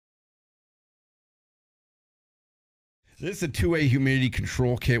This is a two-way humidity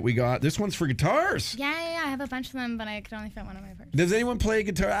control kit we got. This one's for guitars. Yeah. I have a bunch of them, but I could only fit one on my purse. Does anyone play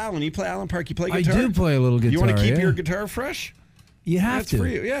guitar? Alan, you play Allen Park. You play guitar? I do play a little guitar. You want to keep your guitar fresh? You have to. For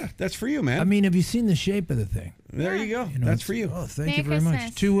you. Yeah, that's for you, man. I mean, have you seen the shape of the thing? There you go. That's for you. Oh, thank you very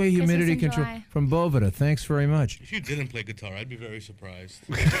much. Two-way humidity control from Boveda. Thanks very much. If you didn't play guitar, I'd be very surprised.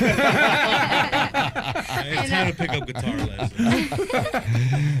 It's time to pick up guitar lessons.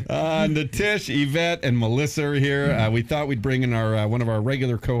 Natish, Yvette, and Melissa are here. We thought we'd bring in our one of our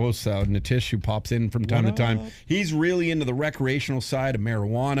regular co-hosts, Natish, who pops in from time to time. He's really into the recreational side of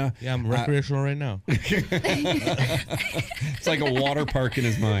marijuana. Yeah, I'm recreational right now. It's like a water park in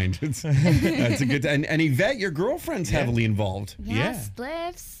his mind. That's a good. And Yvette, your girlfriend's heavily involved. Yeah,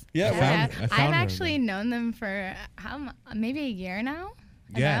 spliffs. Yeah, I've actually known them for maybe a year now.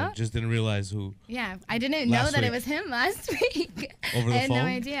 Yeah, just didn't realize who. Yeah, I didn't know that it was him last week. Over the I had phone? no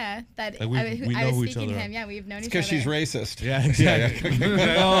idea that we I was know each speaking to other. him. Yeah, we've known each other. Because she's racist. Yeah, exactly.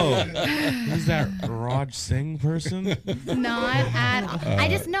 Oh, who's that Raj Singh person? Not at all. I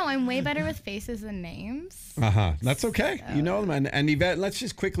just know I'm way better with faces than names. That's okay. So. You know them. And Yvette, let's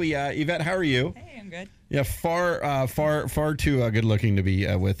just quickly, Yvette, how are you? Hey, I'm good. Yeah, far too good looking to be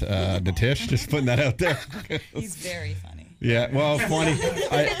with Natish. Just putting that out there. He's very funny. Yeah, well, funny.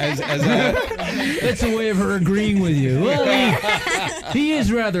 That's a way of her agreeing with you. Well, he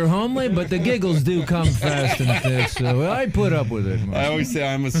is rather homely, but the giggles do come fast and thick, so I put up with it. I always say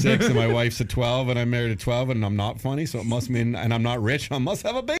I'm a 6 and my wife's a 12, and I'm married at 12, and I'm not funny, so it must mean, and I'm not rich, I must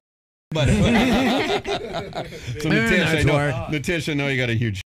have a big. But so Natish, I know you got a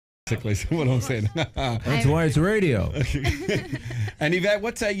huge. Basically, so what I'm saying. That's why it's radio. And Yvette,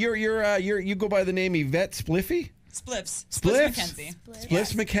 what's that? You go by the name Yvette Spliffy? Spliffs. McKenzie.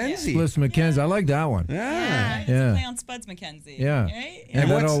 Spliffs McKenzie. Spliffs McKenzie. I like that one. Yeah. Play on Spuds McKenzie. Yeah. Right? And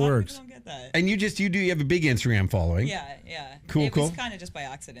that all works. Don't get that. And you have a big Instagram following. Yeah. Cool. It was kind of just by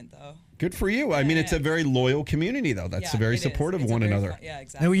accident, though. Good for you. I mean, it's a very loyal community, though. That's very supportive of one another. Yeah,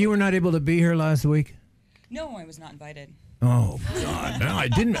 exactly. Now, you were not able to be here last week? No, I was not invited. Oh, God. No, I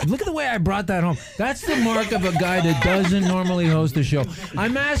didn't. Look at the way I brought that home. That's the mark of a guy that doesn't normally host a show.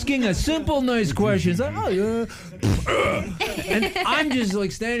 I'm asking a simple, nice question. It's like, and I'm just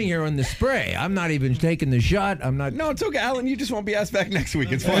like standing here on the spray. I'm not even taking the shot. I'm not. No, it's okay, Alan. You just won't be asked back next week.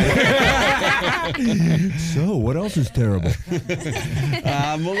 It's fine. So, what else is terrible?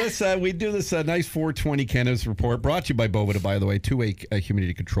 Melissa, we do this nice 420 Cannabis report brought to you by Boveda, by the way. Two-way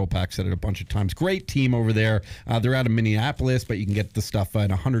humidity control pack. Said it a bunch of times. Great team over there. They're out of Minneapolis, but you can get the stuff in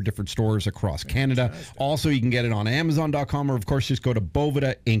 100 different stores across Canada. Also, you can get it on Amazon.com, or of course, just go to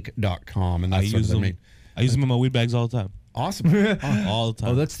bovedainc.com, and that's what they made. I use them in my weed bags all the time. Awesome. All the time.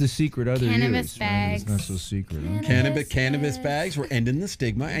 Oh, that's the secret other Cannabis use. bags. It's not so secret. Huh? Cannabis bags. We're ending the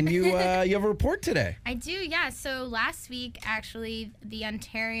stigma. And you you have a report today. I do, yeah. So last week, actually, the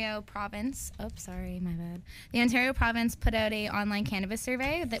Ontario province, the Ontario province put out a online cannabis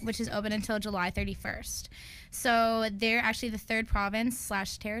survey, which is open until July 31st. So they're actually the third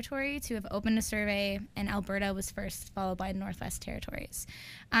province/territory to have opened a survey, and Alberta was first, followed by Northwest Territories.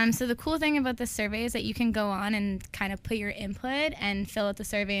 So the cool thing about this survey is that you can go on and kind of put your input and fill out the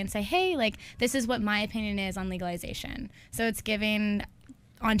survey and say, hey, like, this is what my opinion is on legalization. So it's giving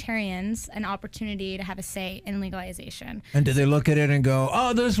Ontarians an opportunity to have a say in legalization. And do they look at it and go,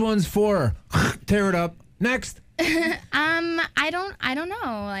 oh, this one's for, tear it up, next? I don't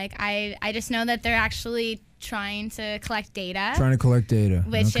know. Like, I just know that they're actually trying to collect data.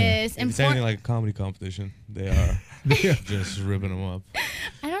 Which is important. It's anything like a comedy competition. They are just ripping them up.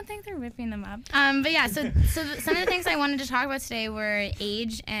 I don't think they're ripping them up. But yeah, so some of the things I wanted to talk about today were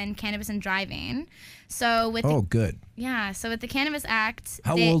age and cannabis and driving. So with good. Yeah, so with the Cannabis Act,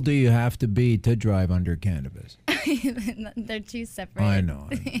 how old do you have to be to drive under cannabis? They're two separate. I know.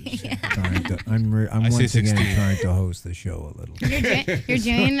 I'm once again trying to host the show a little. You're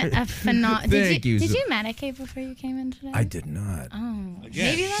doing a phenomenal. Thank you. Did you medicate before you came in today? I did not. Oh,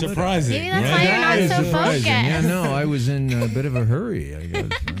 again, maybe that's surprising. Maybe that's why you're not so focused. Yeah, no, I was in a bit of a hurry, I guess.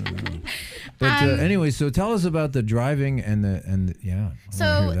 But anyway, so tell us about the driving and the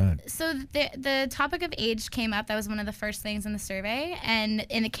So the topic of age came up. That was one of the first things in the survey. And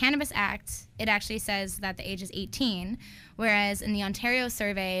in the Cannabis Act, it actually says that the age is 18, whereas in the Ontario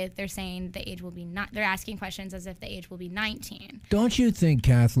survey, they're saying the age will be they're asking questions as if the age will be 19. Don't you think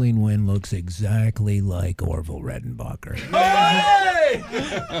Kathleen Wynne looks exactly like Orville Redenbacher?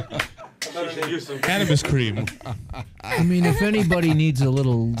 Cannabis cream. I mean, if anybody needs a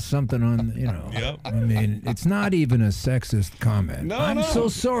little something on, you know, Yep. I mean, it's not even a sexist comment. No, I'm no. so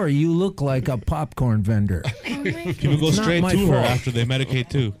sorry. You look like a popcorn vendor. People go It's not straight my to her fault. after they medicate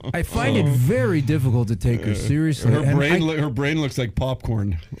too. I find it very difficult to take her seriously. Her and her brain looks like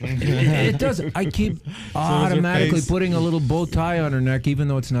popcorn. it does. I keep automatically face. putting a little bow tie on her neck, even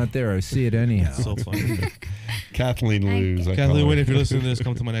though it's not there. I see it anyhow. So funny. Kathleen Luz. I call Kathleen, her. wait, if you're listening to this,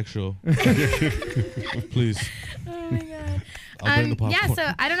 come to my next show. Please. Oh my god. I'll bring the popcorn. Yeah,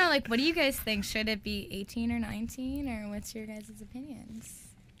 so I don't know, like, what do you guys think? Should it be 18 or 19, or what's your guys' opinions?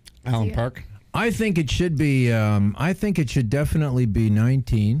 Alan Yeah. Park. I think it should be. I think it should definitely be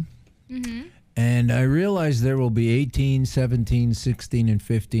 19. Mm-hmm. And I realize there will be 18, 17, 16, and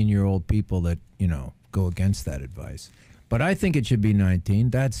 15-year-old people that, you know, go against that advice. But I think it should be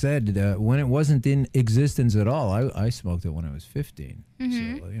 19. That said, when it wasn't in existence at all, I smoked it when I was 15.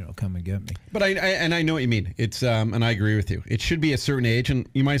 Mm-hmm. So, you know, come and get me. But I know what you mean. It's and I agree with you. It should be a certain age, and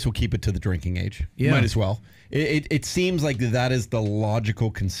you might as well keep it to the drinking age. You Yeah. might as well. It seems like that is the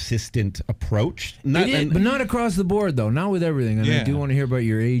logical, consistent approach. But not across the board, though. Not with everything. And I Yeah. do want to hear about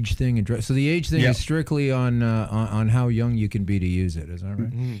your age thing. So the age thing Yeah. is strictly on how young you can be to use it. Is that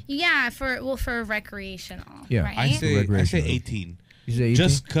right? Yeah, for recreational. Yeah. Right? I say Recreational. 18. You say 18?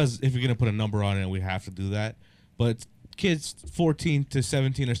 Just because if you're gonna put a number on it, we have to do that. But kids 14 to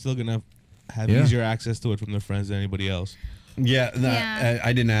 17 are still gonna have Yeah. easier access to it from their friends than anybody else. Yeah.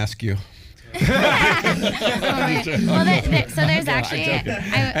 I didn't ask you. Well, so there's actually.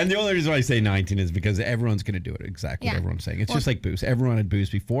 And the only reason why I say 19 is because everyone's going to do it exactly what Yeah. everyone's saying. It's just like booze. Everyone had booze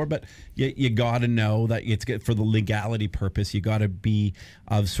before, but you got to know that it's good for the legality purpose. You got to be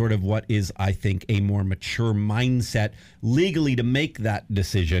of sort of what is, I think, a more mature mindset legally to make that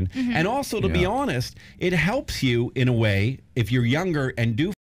decision. And also, to be Yeah. honest, it helps you in a way if you're younger and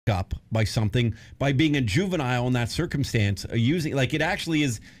do up by something by being a juvenile in that circumstance, using like it actually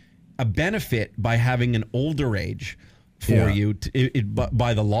is a benefit by having an older age for Yeah. you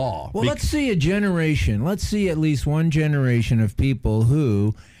by the law. Well, let's see a generation. Let's see at least one generation of people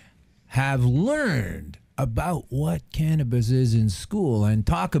who have learned about what cannabis is in school and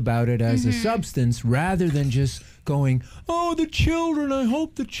talk about it as a substance rather than just going, oh, the children, I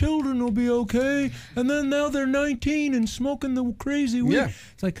hope the children will be okay. And then now they're 19 and smoking the crazy weed. Yeah.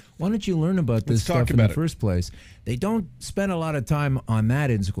 It's like, why don't you learn about this Let's talk stuff in the about it. first place? They don't spend a lot of time on that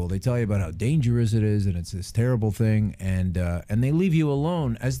in school. They tell you about how dangerous it is and it's this terrible thing, and they leave you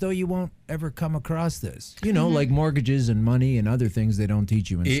alone as though you won't ever come across this. You know, like mortgages and money and other things they don't teach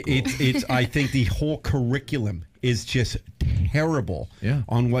you in school. It's I think the whole curriculum is just terrible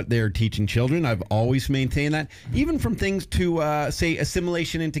on what they're teaching children. I've always maintained that, even from things to say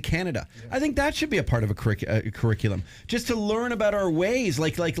assimilation into Canada. I think that should be a part of a curriculum, just to learn about our ways,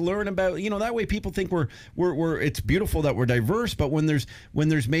 like learn about, you know, that way people think we're it's beautiful that we're diverse, but when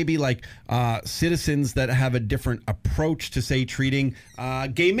there's maybe like citizens that have a different approach to say treating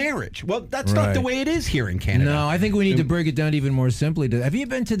gay marriage. Well, that's not the Right. way it is here in Canada. No, I think we need to break it down even more simply. Have you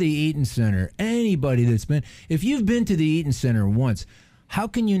been to the Eaton Center? Anybody that's been, if you've been to the Eaton Center once, how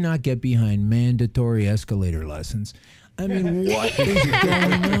can you not get behind mandatory escalator lessons? I mean, what is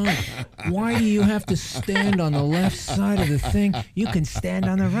going on? Why do you have to stand on the left side of the thing? You can stand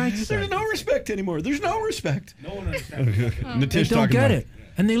on the right There's side. no respect anymore. There's no respect. No one understands. They don't get it.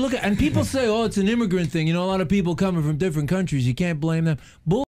 And they look at, and people say, oh, it's an immigrant thing. You know, a lot of people coming from different countries. You can't blame them.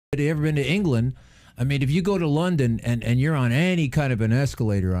 Bull. Have you ever been to England? I mean, if you go to London and you're on any kind of an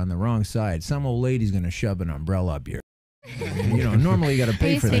escalator on the wrong side, some old lady's going to shove an umbrella up your. You know, normally you got to Are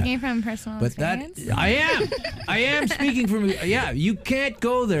pay you for speaking that. from personal But that, experience? I am speaking from, you can't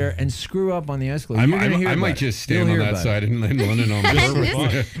go there and screw up on the escalator. You're gonna hear I about might it. just You'll stand on hear that about side it. in London on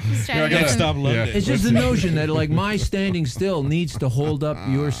Just try to I get gotta some- Stop London. It's just the notion that like my standing still needs to hold up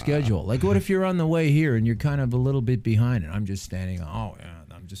your schedule. Like, what if you're on the way here and you're kind of a little bit behind and I'm just standing? Oh,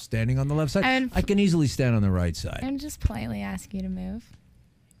 yeah, I'm just standing on the left side. And- I can easily stand on the right side. And just politely ask you to move.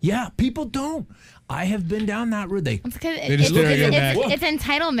 Yeah, people don't. I have been down that road. It's because just stare at your neck. it's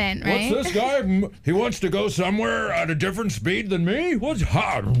entitlement, right? What's this guy? He wants to go somewhere at a different speed than me?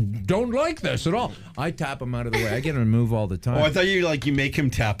 Don't like this at all. I tap him out of the way. I get him to move all the time. Oh, I thought you make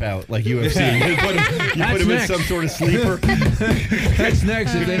him tap out like UFC. You put him in next. some sort of sleeper. That's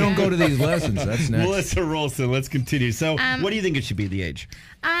next. If they don't go to these lessons, that's next. Melissa Rolston, let's continue. So, what do you think it should be the age?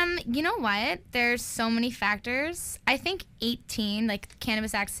 You know what? There's so many factors. I think 18, like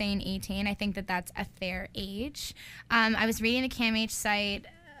Cannabis Act saying 18, I think that's a fair age. I was reading the CAMH site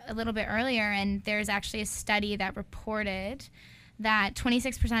a little bit earlier, and there's actually a study that reported that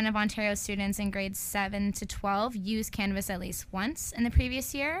 26% of Ontario students in grades 7 to 12 used cannabis at least once in the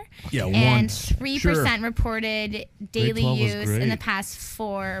previous year. Yeah, and once. 3% reported daily 12 was use in great. the past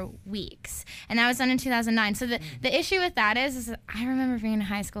 4 weeks. And that was done in 2009. So the issue with that is that I remember being a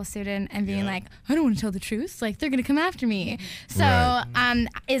high school student and being like, I don't want to tell the truth. Like, they're going to come after me. So Right.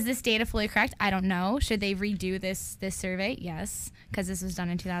 is this data fully correct? I don't know. Should they redo this survey? Yes, because this was done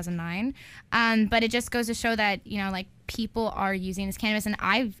in 2009. But it just goes to show that, like, people are using this cannabis. And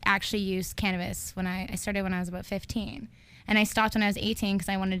I've actually used cannabis when I started when I was about 15. And I stopped when I was 18 because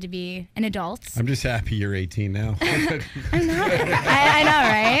I wanted to be an adult. I'm just happy you're 18 now. I'm not. I know,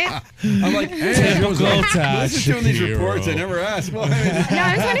 right? I'm like, Typical Todd Melissa's doing these Shapiro. reports. I never asked. Well, I mean, No,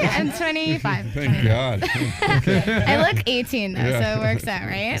 I'm 25. thank God. I look 18 though, Yeah. so it works out,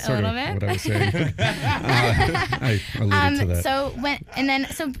 right? Sort a of little what bit. I was saying. I alluded to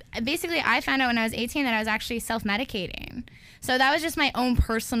that. So basically I found out when I was 18 that I was actually self-medicating. So that was just my own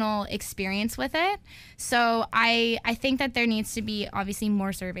personal experience with it. So I think that there needs to be obviously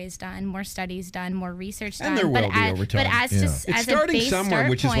more surveys done, more studies done, more research done. And there will be over time. But as Yeah. just It's as a starting base somewhere, start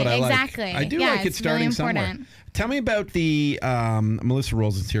which is point, what I like. exactly. I do yeah, like it it's starting really somewhere. important. Tell me about the Melissa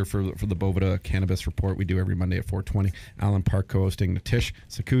Rolston's here for the Boveda Cannabis Report we do every Monday at 4:20. Alan Park co-hosting, Natish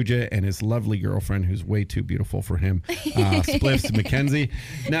Sakuja and his lovely girlfriend, who's way too beautiful for him, Spliffs Mackenzie.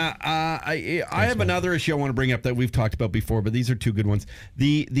 Now, I have another issue I want to bring up that we've talked about before, but these are two good ones.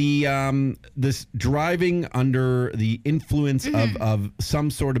 This driving under the influence of some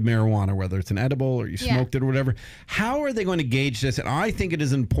sort of marijuana, whether it's an edible or you smoked it or whatever. How are they going to gauge this? And I think it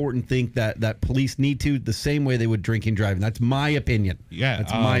is an important thing that police need to, the same way they would drinking driving. That's my opinion. Yeah,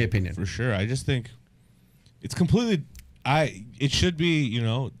 that's my opinion. For sure. I just think it's completely. It should be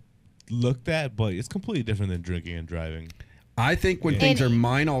looked at, but it's completely different than drinking and driving. I think when things are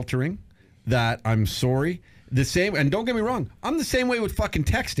mind altering, that I'm sorry. The same, and don't get me wrong, I'm the same way with fucking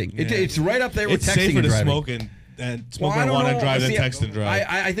texting. Yeah. It's right up there with It's texting safer and to driving. smoke and smoke Well, I don't marijuana know. and drive than See, text and drive.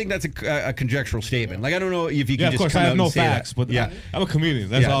 I think that's a conjectural statement. Like, I don't know if you can Yeah, of just course, come I out have no and say facts, that. but I'm a comedian.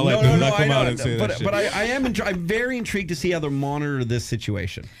 That's all I do. No, I come I out know. and say that shit. But I'm very intrigued to see how they monitor this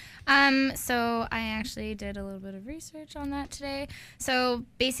situation. So I actually did a little bit of research on that today. So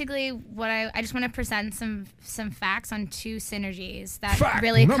basically, what I just want to present some facts on two synergies that Fact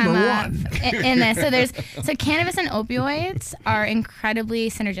really number come up one. in this. So cannabis and opioids are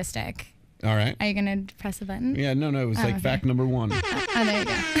incredibly synergistic. All right. Are you gonna press a button? Yeah, no, it was like okay. fact number one. Oh, there you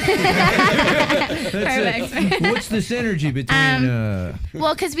go. That's Perfect. it. What's the synergy between?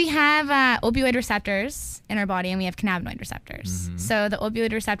 Well, because we have opioid receptors in our body and we have cannabinoid receptors. So the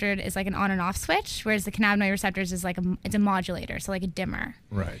opioid receptor is like an on and off switch, whereas the cannabinoid receptors is like it's a modulator, so like a dimmer.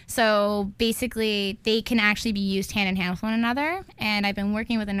 Right. So basically, they can actually be used hand in hand with one another. And I've been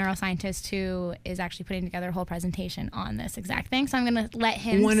working with a neuroscientist who is actually putting together a whole presentation on this exact thing. So I'm going to let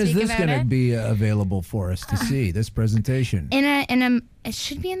him When is speak this about going to it. be available for us to see? This presentation. It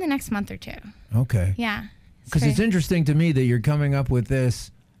should be in the next month or two. Okay. Yeah. Because it's interesting to me that you're coming up with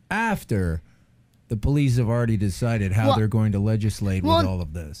this after the police have already decided how they're going to legislate with all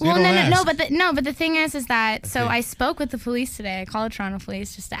of this. Well, don't ask. but the thing is that so I spoke with the police today. I called Toronto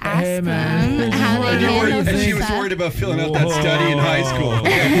Police just to ask Hey, man. them how they And you were- handle and this She was stuff. worried about filling out that study in high school.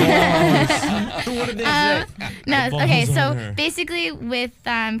 What did they say? No, The okay. balls on So her. basically, with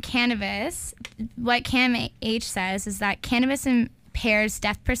cannabis, what CAMH says is that cannabis impairs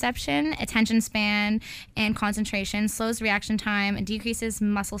depth perception, attention span, and concentration, slows reaction time, and decreases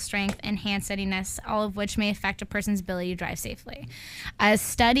muscle strength and hand steadiness, all of which may affect a person's ability to drive safely. A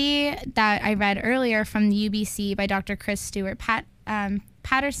study that I read earlier from the UBC by Dr. Chris Stewart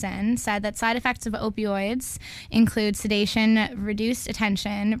Patterson said that side effects of opioids include sedation, reduced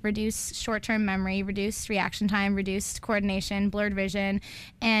attention, reduced short-term memory, reduced reaction time, reduced coordination, blurred vision,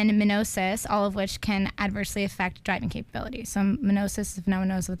 and menosis, all of which can adversely affect driving capability. So menosis, if no one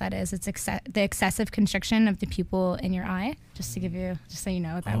knows what that is, it's the excessive constriction of the pupil in your eye, just so you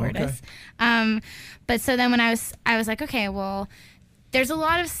know what that word okay. is. But so then when I was like, okay, well, there's a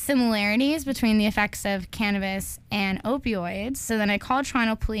lot of similarities between the effects of cannabis and opioids. So then I called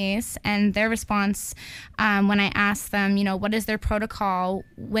Toronto Police, and their response when I asked them, what is their protocol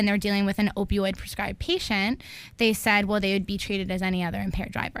when they're dealing with an opioid prescribed patient, they said, well, they would be treated as any other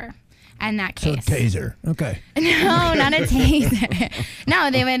impaired driver. in that So case. taser. Okay. No, not a taser. No,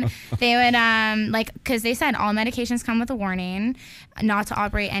 they would like, because they said all medications come with a warning, not to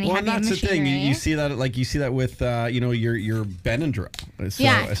operate any Well, heavy and that's machinery. the thing. You see that, like you see that with your Benadryl. So,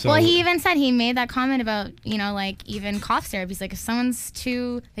 Yeah. So, well, he even said, he made that comment about, like even cough syrup. He's like, if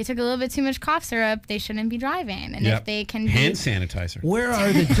they took a little bit too much cough syrup, they shouldn't be driving. And if they can hand sanitizer. Where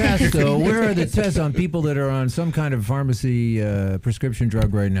are the tests, though? Where are the tests on people that are on some kind of pharmacy prescription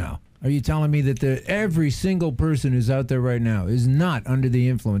drug right now? Are you telling me that every single person who's out there right now is not under the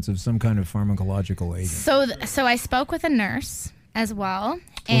influence of some kind of pharmacological agent? So I spoke with a nurse as well.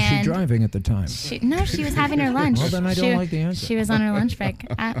 Was she driving at the time? No, she was having her lunch. Well, then I don't like the answer. She was on her lunch break.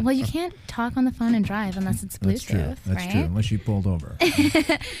 Well, you can't talk on the phone and drive unless it's Bluetooth, That's right? true, unless she pulled over.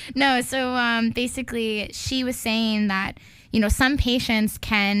 No, so basically she was saying that, some patients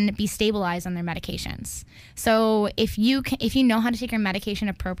can be stabilized on their medications. So if you know how to take your medication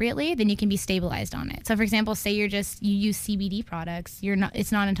appropriately, then you can be stabilized on it. So for example, say you use CBD products,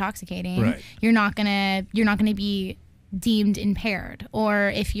 it's not intoxicating. Right. You're not gonna be deemed impaired. Or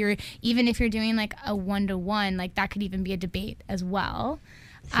if you're doing like a 1-to-1, like that could even be a debate as well.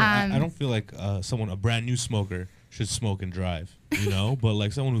 So I don't feel like a brand new smoker should smoke and drive, but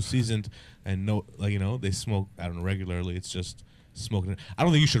like someone who's seasoned and they smoke, I don't know, regularly. It's just smoking. I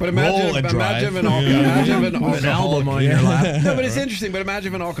don't think you should roll and drive. Imagine an An album on your lap. No, but it's interesting. But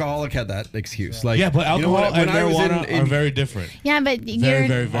imagine if an alcoholic had that excuse. Like, But alcohol and marijuana are very different. Yeah, but Very,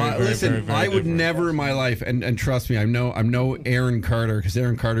 very, very, listen, very, very I would different. never in my life, and trust me, I'm no Aaron Carter, because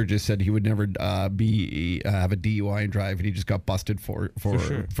Aaron Carter just said he would never have a DUI and drive, and he just got busted for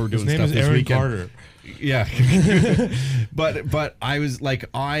sure. doing His name stuff is this Aaron weekend. Carter. Yeah, but I was like,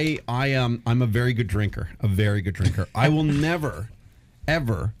 I'm a very good drinker, I will never,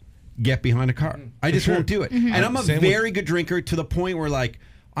 ever get behind a car. I just won't do it. And I'm a very good drinker to the point where like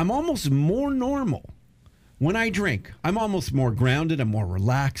I'm almost more normal when I drink. I'm almost more grounded. I'm more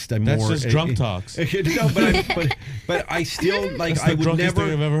relaxed. That's just drunk talks. No, but I still like. That's the I would drunkest never.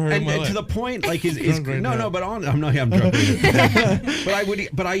 thing I've ever heard in and my to life. the point, like is Drunk right no, now. but I'm not. I'm drunk.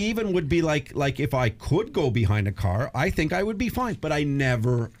 But I even would be like if I could go behind a car, I think I would be fine. But I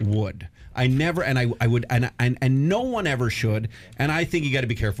never would. I never, and I would, and no one ever should. And I think you got to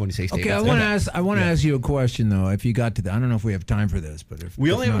be careful when you say stay. Okay, I want to ask you a question though. If you got to I don't know if we have time for this, but if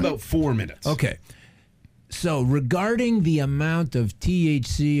We only if have not- about 4 minutes. Okay. So regarding the amount of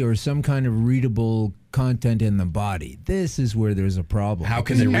THC or some kind of readable content in the body, this is where there's a problem. How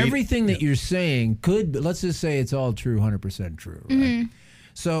can Because they read? everything that you're saying let's just say it's all true, 100% true, right?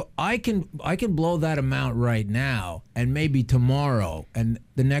 So I can blow that amount right now, and maybe tomorrow and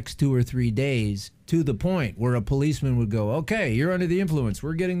the next 2 or 3 days, to the point where a policeman would go, okay, you're under the influence,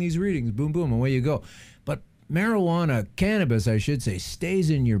 we're getting these readings, boom, boom, away you go. But marijuana, cannabis, I should say, stays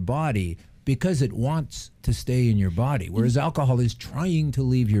in your body because it wants to stay in your body, whereas alcohol is trying to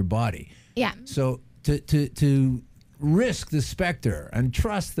leave your body. Yeah. So to risk the specter and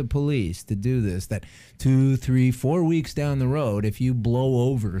trust the police to do this, that 2, 3, 4 weeks down the road, if you blow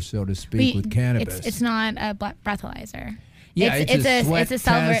over, so to speak, with cannabis. It's not a breathalyzer. Yeah, it's a sweat it's a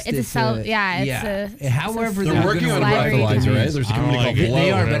silver test, it's a self yeah. However, They're working on salivary breathalyzer, right? glands. There's a I don't company like called it. Blow.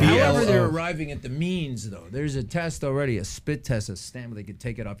 They are, but however they're BLO. arriving at the means, though, there's a test already, a spit test, a stamp where they could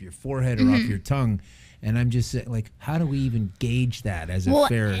take it off your forehead or off your tongue. And I'm just saying, like, how do we even gauge that as a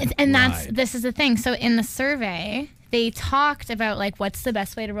fair and ride? this is the thing. So in the survey, they talked about like what's the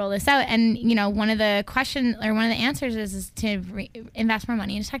best way to roll this out, and one of the answers is to invest more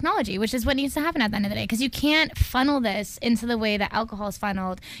money into technology, which is what needs to happen at the end of the day, because you can't funnel this into the way that alcohol is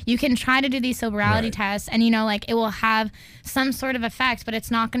funneled. You can try to do these sobriety tests, and it will have some sort of effect, but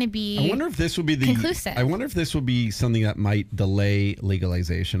it's not going to be. I wonder if this will be conclusive. I wonder if this will be something that might delay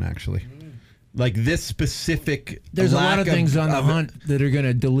legalization. Actually, like this specific. There's a lot of lack things on the hunt that are going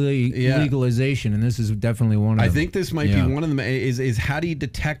to delay legalization, and this is definitely one of them. I think this might be one of them. Is how do you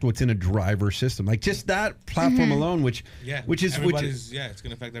detect what's in a driver's system? Like just that platform alone, which is it's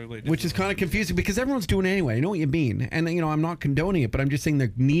gonna affect everybody. Which is kind of confusing because everyone's doing it anyway. I know what you mean, and I'm not condoning it, but I'm just saying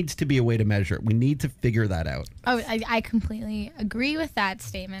there needs to be a way to measure it. We need to figure that out. Oh, I completely agree with that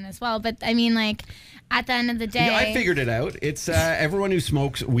statement as well. But I mean, like at the end of the day, I figured it out. It's everyone who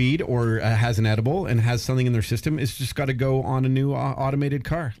smokes weed or has an edible and has something in their system is just got to go on a new automated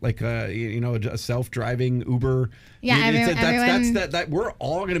car, like a self-driving Uber. Yeah, everyone. That we're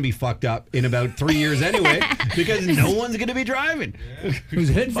all going to be fucked up in about 3 years anyway, because no one's going to be driving. Who's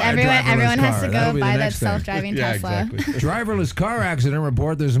hit by a driverless everyone car? has to That'll go be the buy that next thing. self-driving Tesla. Exactly. Driverless car accident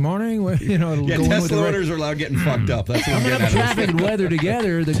report this morning. It'll Yeah, go in with Tesla the owners are allowed getting fucked up. That's what I'm getting at. traffic and weather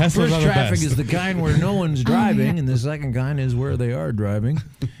together. The Teslas first are the traffic best. is the kind where no one's driving, and the second kind is where they are driving.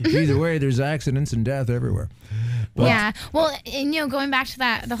 Either way, there's accidents and death everywhere. Yeah. Well, and, going back to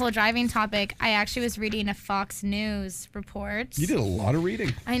the whole driving topic, I actually was reading a Fox News report. You did a lot of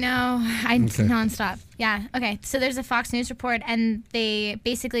reading. I know. Nonstop. Yeah. Okay. So there's a Fox News report, and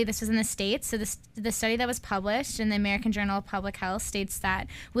this was in the States. So the study that was published in the American Journal of Public Health states that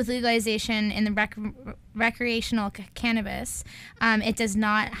with legalization in the recreational cannabis, it does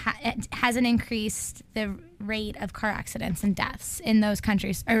not it hasn't increased the rate of car accidents and deaths in those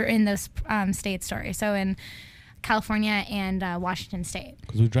countries or in those states. So in California and Washington State.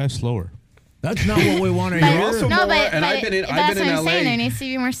 Because we drive slower. That's not what we want to But- hear. also no, more- but, and but I've been in that's what I'm LA. saying. There needs to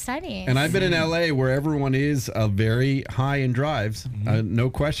be more studies. And I've been in LA where everyone is very high in drives, no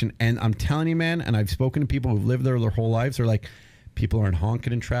question. And I'm telling you, man, and I've spoken to people who've lived there their whole lives, they're like, people aren't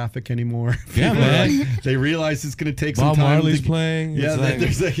honking in traffic anymore. Yeah, People are man. like, they realize it's going to take Bob some time. Marley's playing. Yeah, It's like-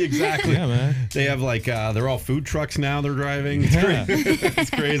 there's exactly. Yeah, man. They have they're all food trucks now. They're driving. It's, Yeah. it's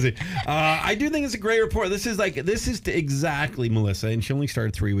crazy. I do think it's a great report. This is exactly Melissa, and she only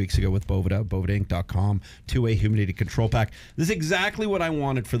started 3 weeks ago with Boveda, bovedainc.com, two-way humidity control pack. This is exactly what I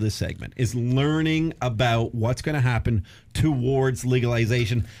wanted for this segment: is learning about what's going to happen towards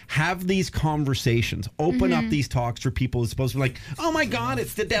legalization. Have these conversations. Open up these talks for people who's supposed to be like, oh my God,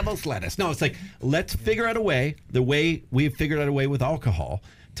 it's the devil's lettuce. No, it's like, let's figure out a way, the way we've figured out a way with alcohol,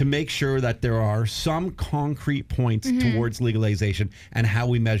 to make sure that there are some concrete points towards legalization and how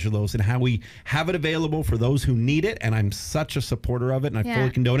we measure those and how we have it available for those who need it. And I'm such a supporter of it, and I fully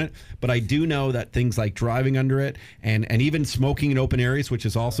condone it. But I do know that things like driving under it and even smoking in open areas, which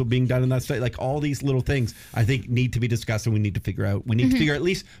is also being done in that state, like all these little things, I think need to be discussed, and we need to figure out. We need to figure out, at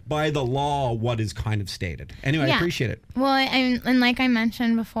least by the law, what is kind of stated. Anyway, I appreciate it. Well, and like I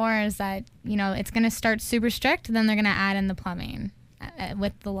mentioned before, is that it's going to start super strict, then they're going to add in the plumbing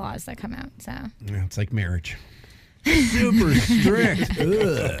with the laws that come out. So Yeah, it's like marriage. Super strict. Ugh.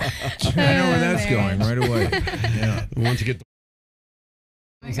 I know where that's going right away. Yeah. Once you get the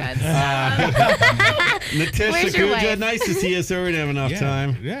oh my God. Natisha Where's your Kuja, wife? nice to see you. Sorry we didn't have enough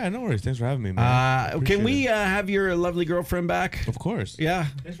time. Yeah, no worries. Thanks for having me, man. Can Appreciate we it. have your lovely girlfriend back? Of course. Yeah.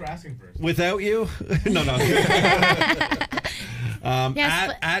 Thanks for asking first. Without you? No.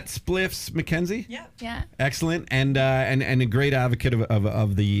 Yes, at Spliffs Mackenzie. Yeah. yeah. Excellent, and a great advocate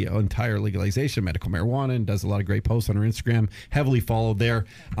of the entire legalization of medical marijuana, and does a lot of great posts on her Instagram. Heavily followed there,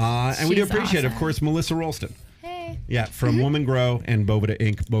 and we do She's appreciate it. Of awesome. course, Melissa Rolston. Hey. Yeah, from Woman Grow and Boveda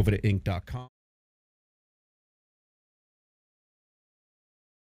Inc. BovedaInc.com.